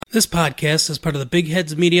This podcast is part of the Big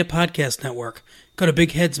Heads Media Podcast Network. Go to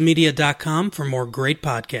bigheadsmedia.com for more great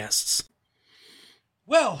podcasts.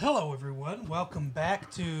 Well, hello everyone. Welcome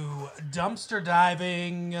back to Dumpster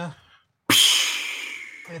Diving.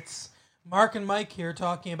 It's Mark and Mike here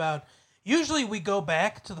talking about... Usually we go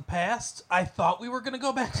back to the past. I thought we were going to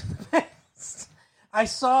go back to the past. I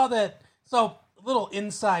saw that... So, a little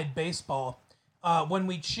inside baseball. When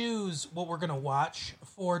we choose what we're going to watch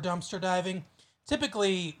for Dumpster Diving...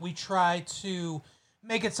 Typically, we try to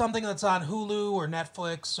make it something that's on Hulu or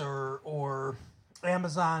Netflix or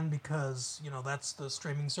Amazon because, you know, that's the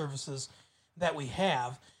streaming services that we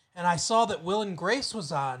have. And I saw that Will and Grace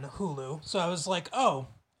was on Hulu, so I was like, oh,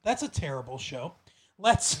 that's a terrible show.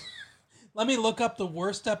 Let me look up the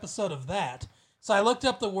worst episode of that. So I looked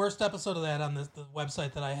up the worst episode of that on the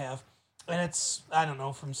website that I have, and it's, I don't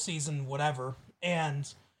know, from season whatever,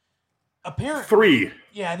 and... Apparently, 3.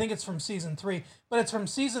 Yeah, I think it's from season 3, but it's from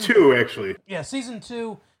season 2, actually. Yeah, season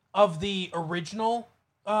 2 of the original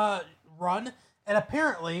run. And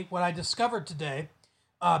apparently, what I discovered today,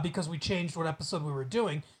 because we changed what episode we were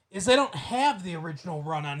doing, is they don't have the original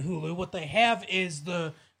run on Hulu. What they have is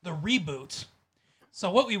the reboot.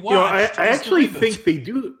 So what we watched. I actually think they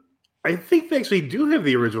do. I think they actually do have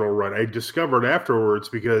the original run. I discovered afterwards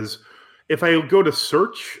because if I go to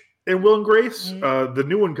search. And Will and Grace, the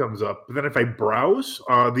new one comes up. But then if I browse,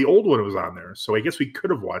 the old one was on there. So I guess we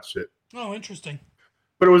could have watched it. Oh, interesting.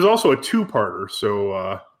 But it was also a 2-parter.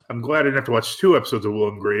 So I'm glad I didn't have to watch 2 episodes of Will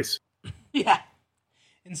and Grace. Yeah.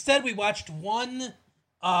 Instead, we watched one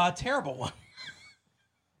terrible one.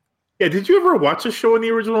 Yeah, did you ever watch the show in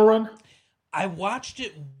the original run? I watched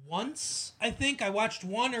it once, I think. I watched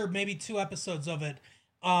 1 or maybe 2 episodes of it.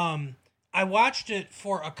 I watched it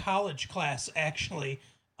for a college class, actually.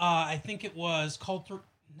 I think it was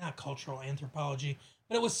not cultural anthropology,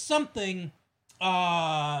 but it was something,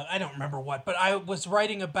 I don't remember what, but I was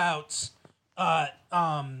writing about, gay,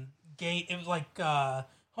 it was like,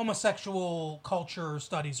 homosexual culture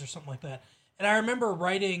studies or something like that. And I remember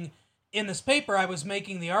writing in this paper, I was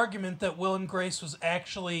making the argument that Will and Grace was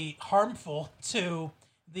actually harmful to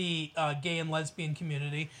the, gay and lesbian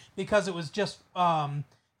community because it was just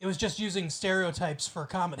using stereotypes for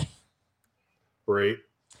comedy. Right.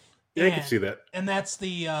 Yeah, I can see that. And that's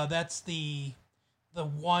the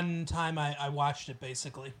one time I watched it,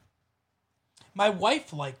 basically. My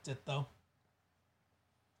wife liked it, though.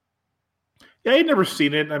 Yeah, I had never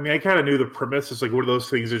seen it. I mean, I kind of knew the premise. It's like one of those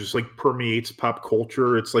things that just like permeates pop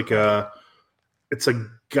culture. It's like it's a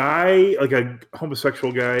guy, like a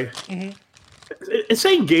homosexual guy. Mm-hmm. It's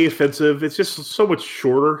saying gay offensive. It's just so much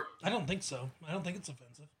shorter. I don't think so. I don't think it's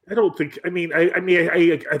offensive. I don't think. I mean, I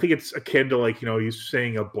think it's akin to like, you know, you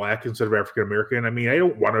saying a black instead of African American. I mean, I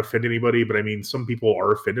don't want to offend anybody, but I mean, some people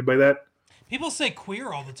are offended by that. People say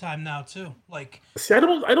queer all the time now too. Like, see, I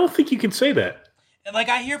don't think you can say that. Like,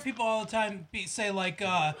 I hear people all the time say like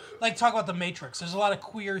talk about the Matrix. There's a lot of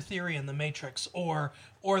queer theory in the Matrix, or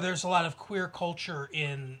there's a lot of queer culture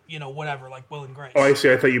in, you know, whatever, like Will and Grace. Oh, I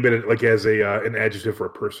see. I thought you meant it like as an adjective for a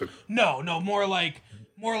person. No, more like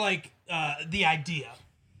the idea.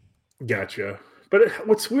 Gotcha. But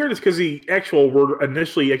what's weird is because the actual word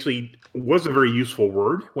initially actually was a very useful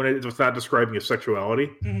word when it was not describing a sexuality.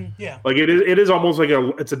 Mm-hmm, yeah. Like it is almost like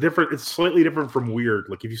it's slightly different from weird.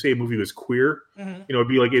 Like if you say a movie was queer, you know,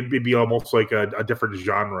 it'd be almost like a different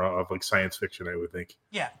genre of like science fiction, I would think.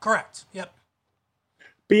 Yeah, correct. Yep.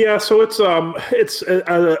 But yeah, so it's I'm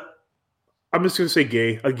just gonna say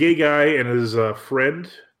gay. A gay guy and his friend.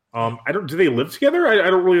 Do they live together? I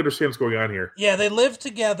don't really understand what's going on here. Yeah, they live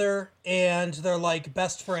together, and they're like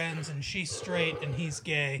best friends, and she's straight, and he's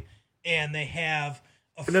gay, and they have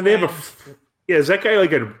a friend. And then they have is that guy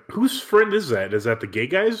like whose friend is that? Is that the gay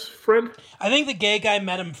guy's friend? I think the gay guy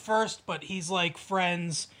met him first, but he's like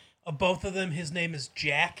friends of both of them. His name is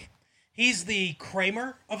Jack. He's the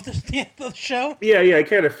Kramer of the show. Yeah, I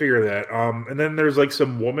kind of figure that. And then there's like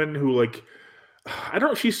some woman who like, I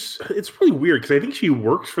don't know, it's really weird because I think she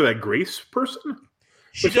works for that Grace person.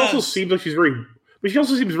 But she also seems like she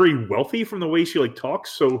also seems very wealthy from the way she like talks.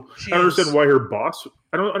 So I don't understand why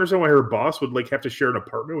her boss would like have to share an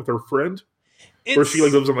apartment with her friend. Where she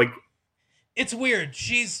like lives on like. It's weird.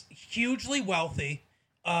 She's hugely wealthy.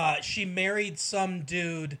 She married some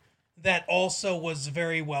dude that also was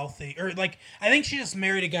very wealthy, or like I think she just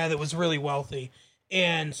married a guy that was really wealthy,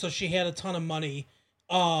 and so she had a ton of money.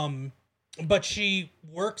 But she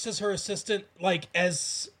works as her assistant, like,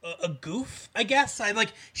 as a goof, I guess.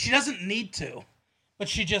 She doesn't need to, but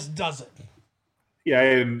she just does it. Yeah, I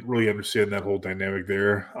didn't really understand that whole dynamic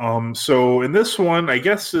there. So in this one, I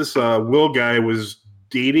guess this Will guy was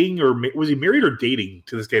dating, or was he married or dating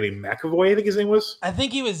to this guy named McAvoy? I think his name was. I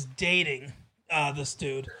think he was dating this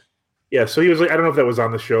dude. Yeah, so he was like, I don't know if that was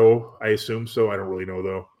on the show. I assume so. I don't really know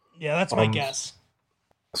though. Yeah, that's my guess.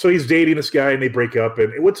 So he's dating this guy, and they break up.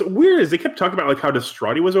 And what's weird is they kept talking about like how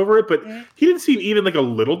distraught he was over it, but he didn't seem even like a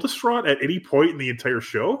little distraught at any point in the entire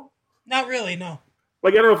show. Not really, no.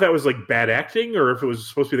 Like, I don't know if that was like bad acting or if it was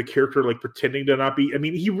supposed to be the character like pretending to not be. I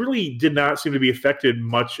mean, he really did not seem to be affected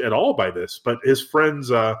much at all by this. But his friends,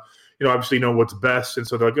 obviously know what's best, and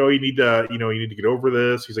so they're like, "Oh, you need to get over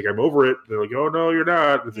this." He's like, "I'm over it." They're like, "Oh no, you're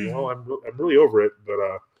not." He's like, "Well, I'm really over it." But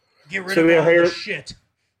get rid of all this shit.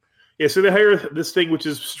 Yeah, so they hire this thing, which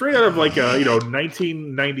is straight out of like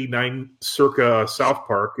 1999 circa South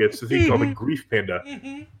Park. It's the thing called the Grief Panda.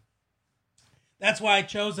 Mm-hmm. That's why I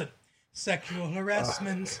chose it. Sexual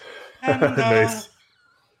harassment. And, nice.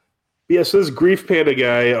 Yeah, so this Grief Panda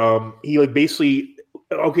guy, he like basically,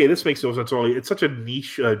 okay, this makes no sense at all. It's such a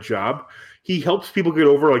niche job. He helps people get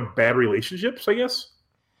over like bad relationships, I guess.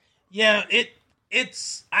 Yeah,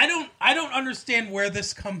 it's I don't understand where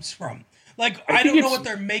this comes from. Like, I don't know what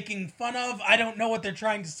they're making fun of. I don't know what they're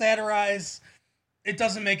trying to satirize. It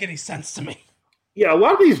doesn't make any sense to me. Yeah, a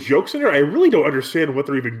lot of these jokes in there, I really don't understand what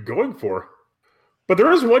they're even going for. But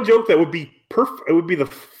there is one joke that would be perfect. It would be the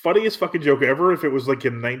funniest fucking joke ever if it was like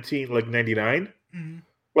in 1999. Mm-hmm.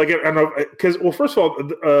 Like, I don't know, because, well, first of all,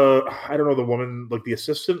 I don't know the woman, like the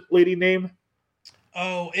assistant lady name.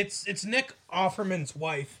 Oh, it's Nick Offerman's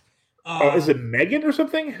wife. Is it Megan or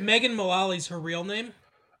something? Megan Mullally's her real name.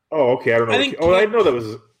 Oh, okay. I don't know. I know that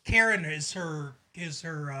was Karen is her.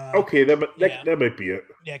 Okay, that might be it.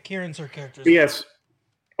 Yeah, Karen's her character. Yes.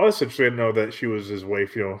 Oh, that's interesting. I didn't know that she was his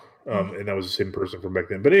wife. And that was the same person from back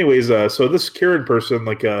then. But anyways, so this Karen person,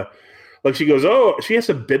 like she goes, oh, she has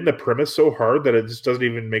to bend the premise so hard that it just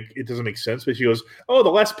doesn't make sense. But she goes, oh, the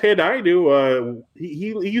last panda I knew, he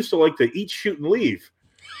used to like to eat, shoot, and leave.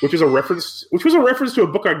 Which was a reference to a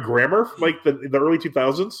book on grammar, like the early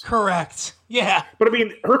 2000s. Correct. Yeah. But I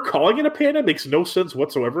mean, her calling it a panda makes no sense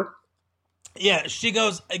whatsoever. Yeah, she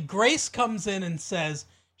goes. Grace comes in and says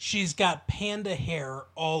she's got panda hair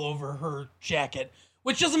all over her jacket,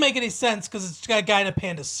 which doesn't make any sense because it's got a guy in a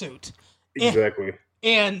panda suit. Exactly.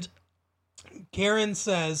 And Karen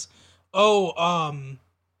says, "Oh,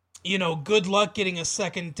 good luck getting a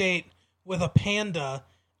second date with a panda."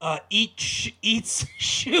 Eats,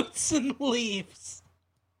 shoots, and leaves.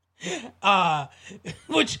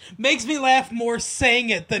 Which makes me laugh more saying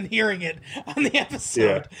it than hearing it on the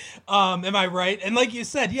episode. Yeah. Am I right? And like you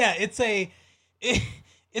said, yeah, it's a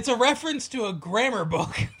reference to a grammar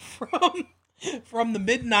book from the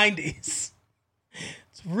mid-90s.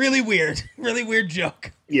 It's really weird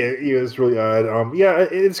joke. Yeah, it was really odd. I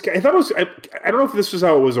thought it was. I don't know if this was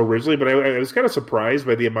how it was originally, but I was kind of surprised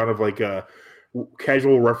by the amount of like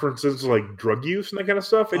casual references to like drug use and that kind of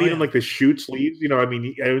stuff, and even like the shoots, leaves. I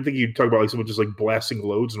mean, I don't think you'd talk about like someone just like blasting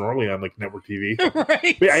loads normally on like network TV.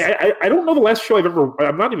 Right. But I don't know the last show I've ever.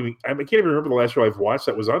 I can't even remember the last show I've watched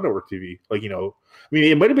that was on network TV. Like I mean,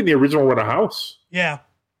 it might have been the original Run a House. Yeah.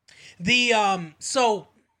 So.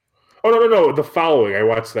 Oh no! The Following. I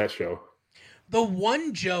watched that show. The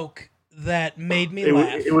one joke that made me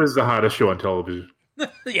laugh. It was the hottest show on television.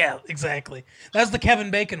 Yeah, exactly. That's the Kevin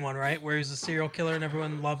Bacon one, right? Where he's a serial killer and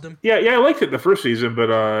everyone loved him. Yeah, I liked it the first season, but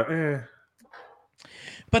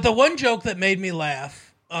But the one joke that made me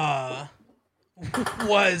laugh was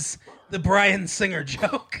the Bryan Singer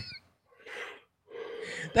joke.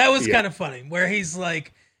 That was kind of funny, where he's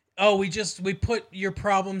like, "Oh, we put your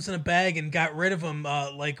problems in a bag and got rid of them,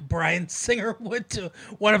 like Bryan Singer would to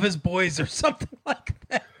one of his boys or something like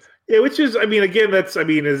that." Yeah, which is, I mean, again, is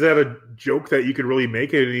that a joke that you could really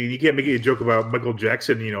make? I mean, you can't make a joke about Michael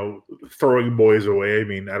Jackson, throwing boys away. I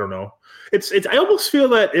mean, I don't know. I almost feel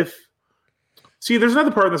that there's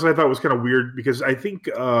another part of this I thought was kind of weird because I think,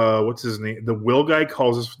 what's his name? The Will guy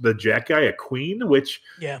calls the Jack guy a queen, which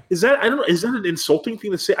is that an insulting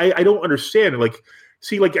thing to say? I don't understand.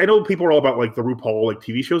 I know people are all about like the RuPaul like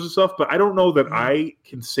TV shows and stuff, but I don't know that I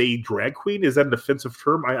can say drag queen. Is that an offensive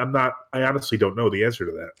term? I honestly don't know the answer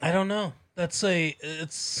to that. I don't know. It's. I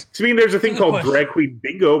mean, there's a thing called drag queen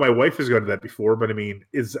bingo. My wife has gone to that before, but I mean,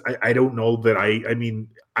 I don't know that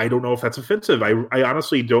I don't know if that's offensive. I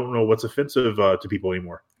honestly don't know what's offensive to people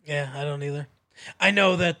anymore. Yeah, I don't either. I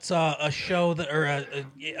know that a show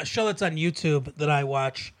a show that's on YouTube that I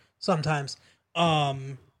watch sometimes.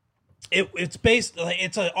 It's based.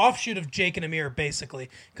 It's an offshoot of Jake and Amir, basically,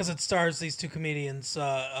 because it stars these two comedians,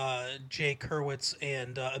 Jake Hurwitz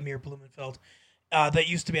and Amir Blumenfeld, that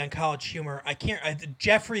used to be on College Humor.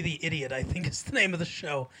 Jeffrey the Idiot, I think, is the name of the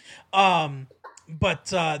show.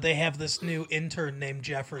 But they have this new intern named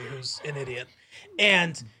Jeffrey who's an idiot.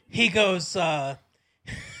 And he goes,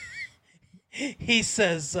 he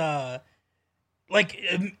says, Amir's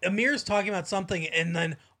talking about something, and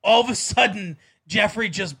then all of a sudden, Jeffrey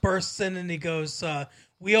just bursts in and he goes,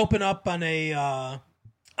 we open up on a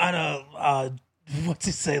what's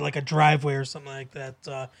he say, like a driveway or something like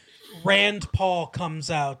that. Rand Paul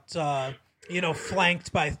comes out,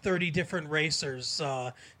 flanked by 30 different racers.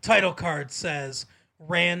 Title card says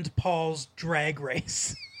Rand Paul's drag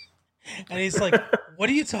race. And he's like, what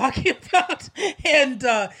are you talking about? And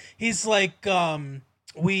he's like, he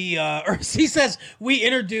says, we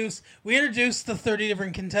introduce the 30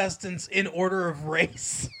 different contestants in order of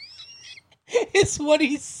race. Is what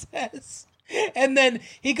he says. And then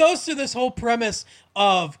he goes through this whole premise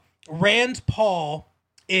of Rand Paul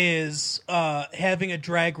is having a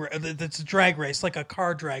drag race, like a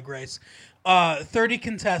car drag race. 30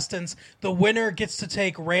 contestants. The winner gets to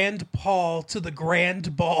take Rand Paul to the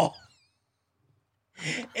grand ball.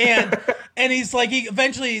 And he's like,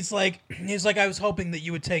 he's like, I was hoping that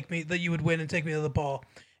you would win and take me to the ball.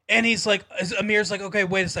 And he's like, Amir's like, okay,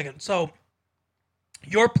 wait a second. So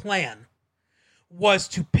your plan was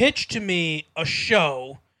to pitch to me a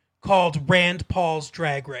show called Rand Paul's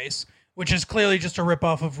Drag Race, which is clearly just a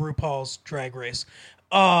ripoff of RuPaul's Drag Race,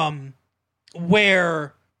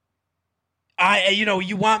 where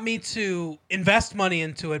you want me to invest money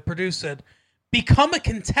into it, produce it, become a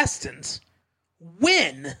contestant,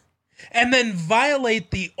 win, and then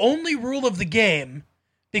violate the only rule of the game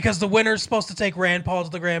because the winner is supposed to take Rand Paul to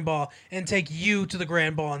the grand ball and take you to the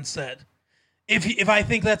grand ball instead. If I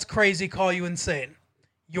think that's crazy, call you insane.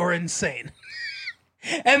 You're insane.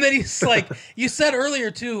 And then he's like, you said earlier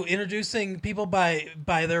too, introducing people by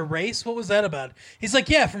their race. What was that about? He's like,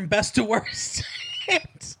 yeah, from best to worst.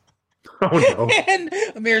 Oh no. And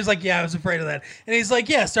Amir's like, yeah, I was afraid of that. And he's like,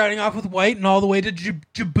 yeah, starting off with white and all the way to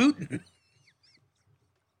Djibouti.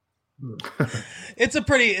 It's a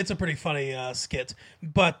pretty funny skit.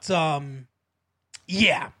 But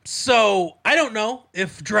yeah, so I don't know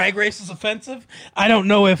if Drag Race is offensive. I don't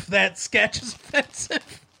know if that sketch is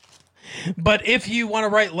offensive. But if you want to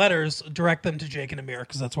write letters, direct them to Jake and Amir,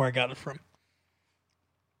 because that's where I got it from.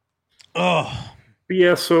 Oh.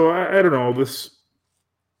 Yeah, so I don't know. This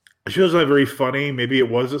show's not very funny. Maybe it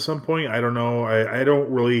was at some point. I don't know. I don't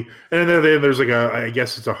really. And then there's like I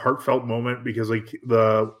guess it's a heartfelt moment because like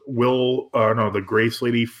the Grace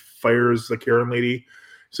lady fires the Karen lady.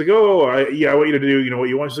 It's like, I want you to do, what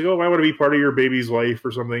you want. She's like, I want to be part of your baby's life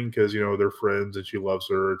or something because, they're friends and she loves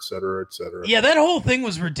her, et cetera, et cetera. Yeah, that whole thing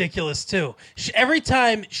was ridiculous, too. Every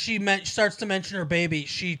time she starts to mention her baby,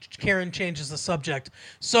 Karen changes the subject.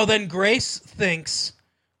 So then Grace thinks,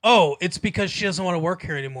 it's because she doesn't want to work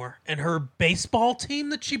here anymore. And her baseball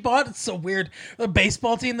team that she bought, it's so weird. The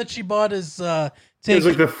baseball team that she bought is... It's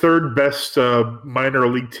like the third best minor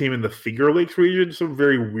league team in the Finger Lakes region. Some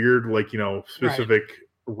very weird, specific... Right.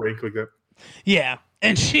 Rank like that. Yeah.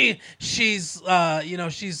 And she's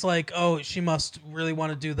like, she must really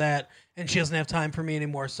want to do that and she doesn't have time for me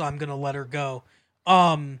anymore, so I'm gonna let her go.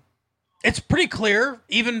 It's pretty clear,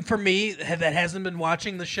 even for me that hasn't been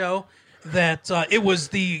watching the show, that it was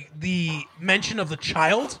the mention of the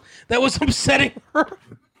child that was upsetting her.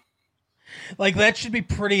 Like, that should be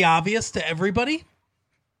pretty obvious to everybody.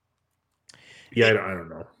 Yeah, I don't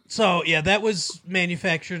know. So yeah, that was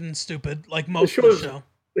manufactured and stupid, like most of the show.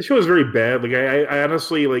 The show is very bad. Like I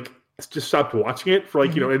honestly just stopped watching it for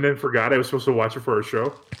and then forgot I was supposed to watch it for a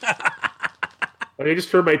show. I just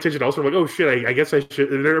turned my attention elsewhere. I'm like, oh shit, I guess I should.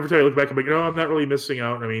 And then every time I look back, I'm like, no, I'm not really missing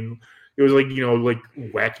out. I mean, it was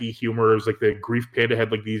wacky humor. It was like the Grief Panda had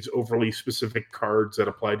these overly specific cards that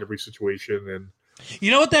applied to every situation. And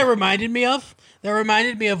you know what that reminded me of? That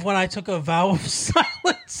reminded me of when I took a vow of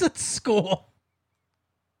silence at school.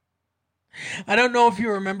 I don't know if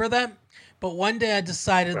you remember that. But one day I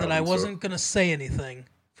decided that I wasn't going to say anything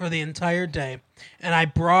for the entire day. And I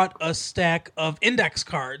brought a stack of index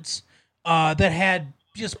cards that had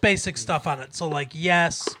just basic stuff on it. So like,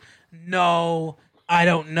 yes, no, I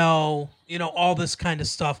don't know, all this kind of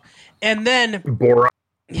stuff. And then... Borat.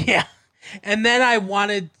 Yeah. And then I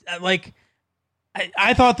wanted,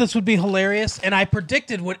 I thought this would be hilarious, and I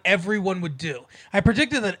predicted what everyone would do. I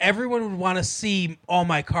predicted that everyone would want to see all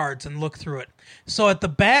my cards and look through it. So at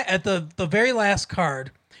the very last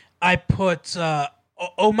card, I put,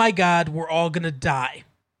 "Oh my God, we're all gonna die."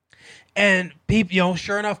 And people,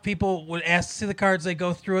 sure enough, people would ask to see the cards. They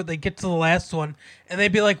go through it. They get to the last one, and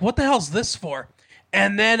they'd be like, "What the hell's this for?"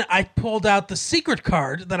 And then I pulled out the secret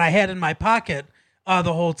card that I had in my pocket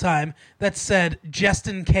the whole time that said "just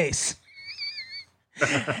in case."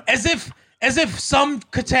 As As if some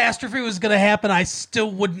catastrophe was going to happen, I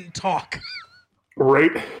still wouldn't talk.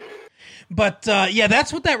 Right. But, yeah,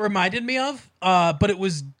 that's what that reminded me of. But it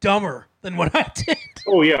was dumber than what I did.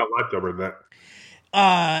 Oh, yeah, a lot dumber than that.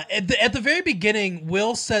 At the very beginning,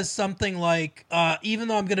 Will says something like, even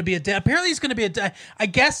though I'm going to be a dad, apparently he's going to be a dad. I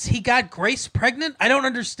guess he got Grace pregnant. I don't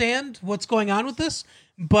understand what's going on with this,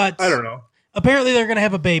 but I don't know. Apparently they're going to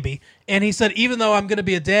have a baby. And he said, even though I'm going to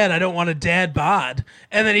be a dad, I don't want a dad bod.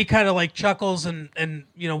 And then he kind of like chuckles and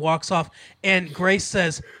walks off. And Grace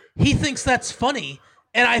says, he thinks that's funny.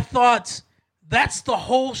 And I thought, that's the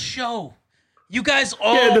whole show. You guys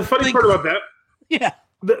all Yeah, the funny part about that. Yeah.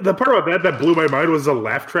 The part about that blew my mind was a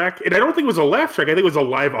laugh track. And I don't think it was a laugh track. I think it was a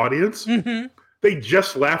live audience. Mm-hmm. They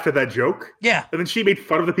just laughed at that joke. Yeah. And then she made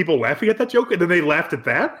fun of the people laughing at that joke. And then they laughed at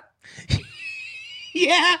that.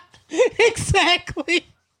 Yeah, exactly.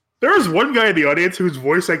 There was one guy in the audience whose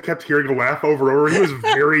voice I kept hearing laugh over and over. He was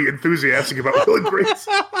very enthusiastic about Will and Grace.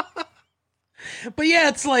 But yeah,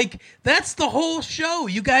 it's like, that's the whole show.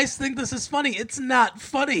 You guys think this is funny. It's not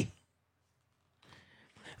funny.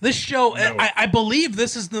 This show, no. I believe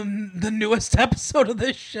this is the newest episode of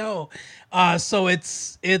this show. So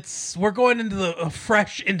we're going into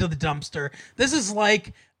fresh into the dumpster. This is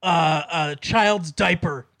like a child's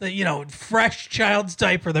diaper, fresh child's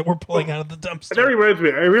diaper that we're pulling out of the dumpster. That reminds me,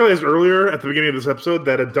 I realized earlier at the beginning of this episode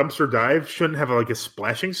that a dumpster dive shouldn't have like a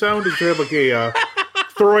splashing sound. It should have like a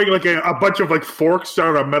throwing like a bunch of like forks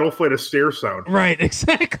down a metal flight of stairs sound. Right,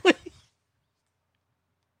 exactly.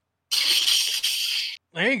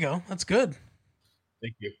 There you go. That's good.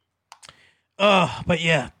 Thank you. But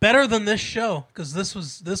yeah, better than this show, because this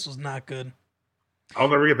was not good. I'll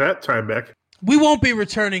never get that time back. We won't be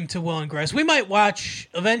returning to Will and Grace. We might watch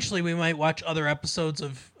other episodes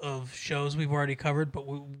of shows we've already covered, but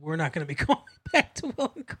we're not going to be going back to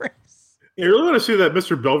Will and Grace. Yeah, you really want to see that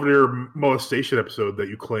Mr. Belvedere molestation episode that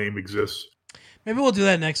you claim exists. Maybe we'll do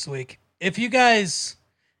that next week. If you guys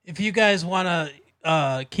want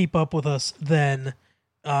to keep up with us, then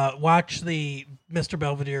watch the Mr.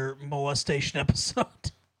 Belvedere molestation episode.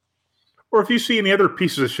 Or if you see any other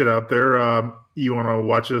pieces of shit out there you want to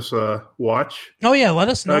watch us watch. Oh, yeah, let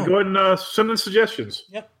us know. Go ahead and send in suggestions.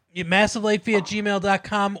 Yep.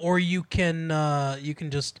 MassiveLateFee@gmail.com, or you can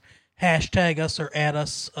just hashtag us or add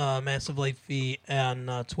us, MassiveLateFee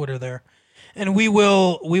on Twitter there. And we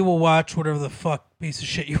will watch whatever the fuck piece of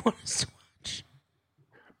shit you want us to watch.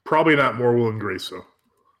 Probably not more Will and Grace, though.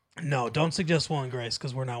 No, don't suggest Will and Grace,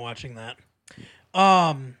 because we're not watching that.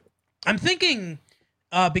 I'm thinking...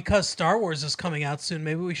 because Star Wars is coming out soon,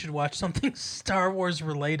 maybe we should watch something Star Wars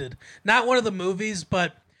related. Not one of the movies,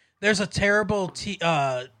 but there's a terrible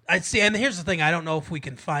I see, and here's the thing, I don't know if we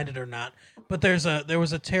can find it or not, but there was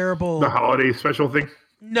a terrible... The holiday special thing?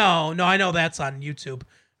 No, I know that's on YouTube.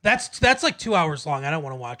 That's like 2 hours long. I don't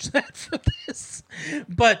want to watch that for this.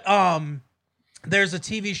 But there's a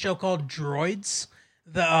TV show called Droids,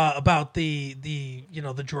 about the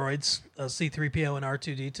droids, C-3PO and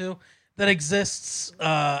R2-D2. That exists.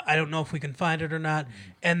 I don't know if we can find it or not.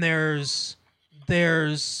 And there's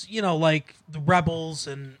like the Rebels,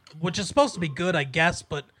 and which is supposed to be good, I guess.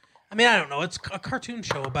 But I mean, I don't know. It's a cartoon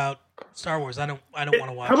show about Star Wars. I don't want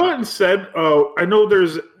to watch. How about instead? I know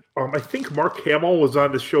there's. I think Mark Hamill was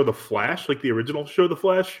on this show, The Flash, like the original show, The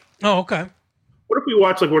Flash. Oh, okay. What if we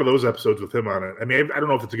watch like one of those episodes with him on it? I mean, I don't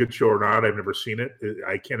know if it's a good show or not. I've never seen it.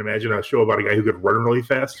 I can't imagine a show about a guy who could run really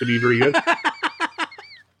fast to be very good.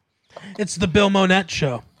 It's the Bill Monette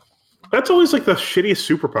show. That's always like the shittiest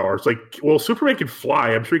superpower. It's like, well, Superman can fly.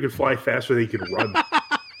 I'm sure he can fly faster than he can run. And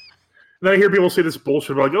then I hear people say this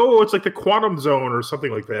bullshit about like, oh, it's like the quantum zone or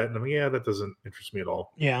something like that. And I'm like, yeah, that doesn't interest me at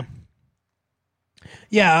all. Yeah.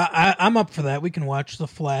 Yeah, I'm up for that. We can watch The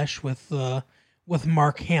Flash with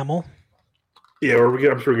Mark Hamill. Yeah, or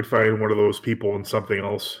I'm sure we could find one of those people in something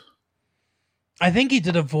else. I think he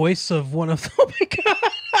did a voice of one of the... Oh my God.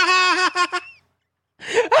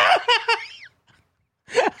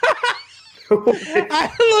 I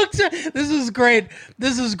looked at... This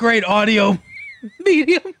is great audio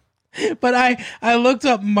medium. But I looked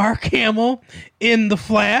up Mark Hamill in The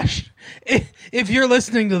Flash. If you're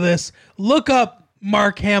listening to this, look up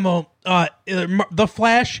Mark Hamill, The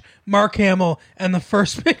Flash, Mark Hamill, and the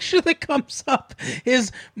first picture that comes up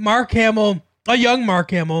is Mark Hamill, a young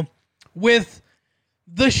Mark Hamill, with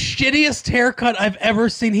the shittiest haircut I've ever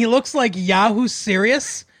seen. He looks like Yahoo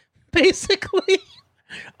Serious, basically.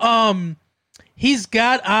 He's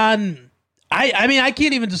got on... I mean, I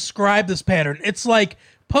can't even describe this pattern. It's like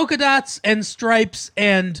polka dots and stripes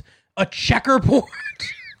and a checkerboard.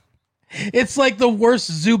 It's like the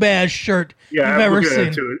worst Zubaz shirt you've ever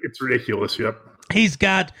seen. It's ridiculous. Yep. He's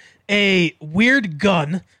got a weird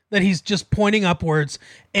gun that he's just pointing upwards,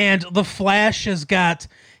 and the Flash has got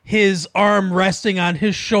his arm resting on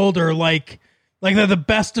his shoulder like they're the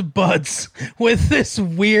best of buds with this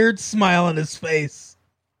weird smile on his face.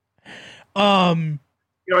 I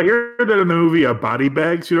hear that in the movie Body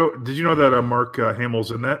Bags. Did you know that Mark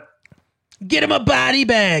Hamill's in that? Get him a body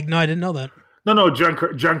bag. No, I didn't know that. No, John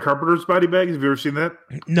Carpenter's Body Bags. Have you ever seen that?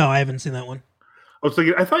 No, I haven't seen that one. I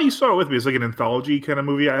thought you saw it with me. It's like an anthology kind of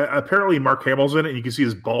movie. Apparently, Mark Hamill's in it, and you can see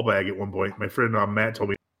his ball bag at one point. My friend Matt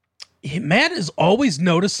told me. Matt is always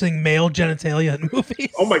noticing male genitalia in movies.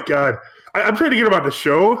 Oh my god! I'm trying to get him on the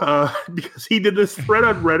show because he did this thread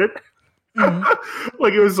on Reddit. Mm-hmm.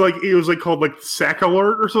 it was called Sack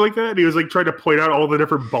Alert or something like that. And he was trying to point out all the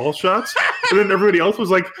different ball shots, and then everybody else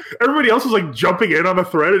was jumping in on the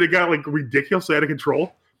thread, and it got ridiculously out of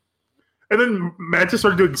control. And then Matt just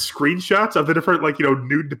started doing screenshots of the different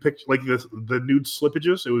nude depiction, the nude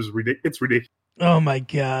slippages. It was it's ridiculous. Oh my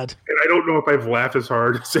god! And I don't know if I've laughed as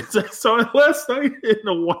hard since I saw it last night in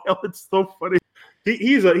a while. It's so funny.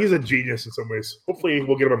 He's a genius in some ways. Hopefully,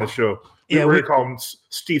 we'll get him on the show. We're gonna call him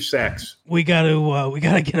Steve Sachs. We gotta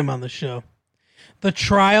get him on the show. The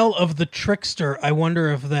Trial of the Trickster. I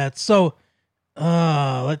wonder if that's so.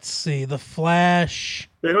 Let's see. The Flash.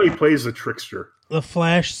 I know he plays the Trickster. The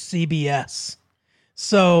Flash CBS.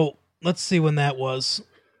 So let's see when that was.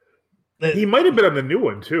 He might have been on the new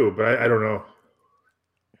one too, but I don't know.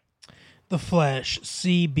 The Flash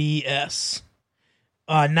CBS.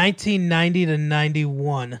 1990 to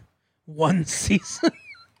 91. One season.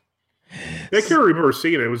 I can't remember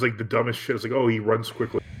seeing it. It was the dumbest shit. It's he runs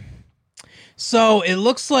quickly. So it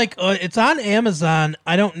looks like it's on Amazon.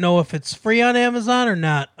 I don't know if it's free on Amazon or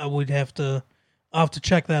not. I'll have to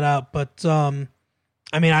check that out. But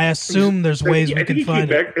I assume there's ways we can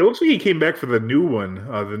find it. It looks like he came back for the new one,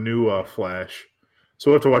 the new Flash.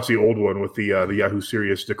 So we'll have to watch the old one with the Yahoo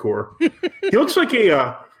Serious decor. He looks like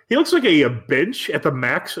a bench at the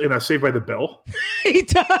Max in Saved by the Bell. He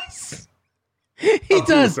does. He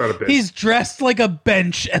does. He's dressed like a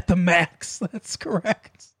bench at the Max. That's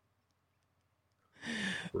correct.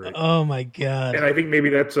 Right. Oh my god! And I think maybe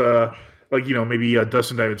that's maybe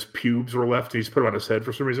Dustin Diamond's pubes were left, and he's put them on his head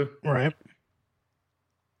for some reason. Right.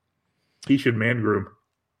 He should man groom.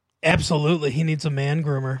 Absolutely, he needs a man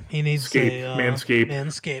groomer. He needs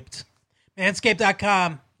Manscaped.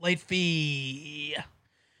 Manscaped.com. Late fee.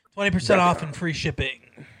 20% off and free shipping.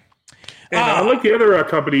 And unlike the other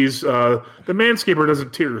companies, the Manscaper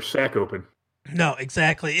doesn't tear your sack open. No,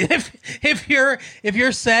 exactly. If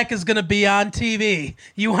your sack is going to be on TV,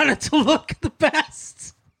 you want it to look the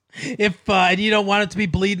best. And you don't want it to be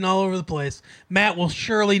bleeding all over the place, Matt will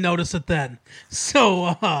surely notice it then.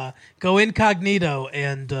 So go incognito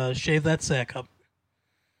and shave that sack up.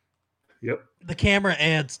 Yep. The camera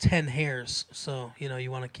adds 10 hairs, so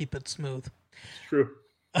you want to keep it smooth. It's true.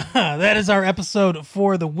 That is our episode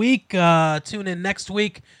for the week. Tune in next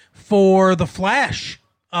week for The Flash.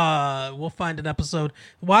 We'll find an episode.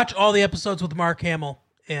 Watch all the episodes with Mark Hamill,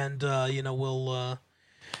 and we'll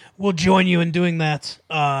join you in doing that.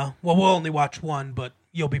 We'll only watch one, but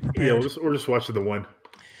you'll be prepared. Yeah, we're just watching the one.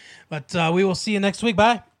 But we will see you next week.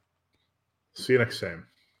 Bye. See you next time.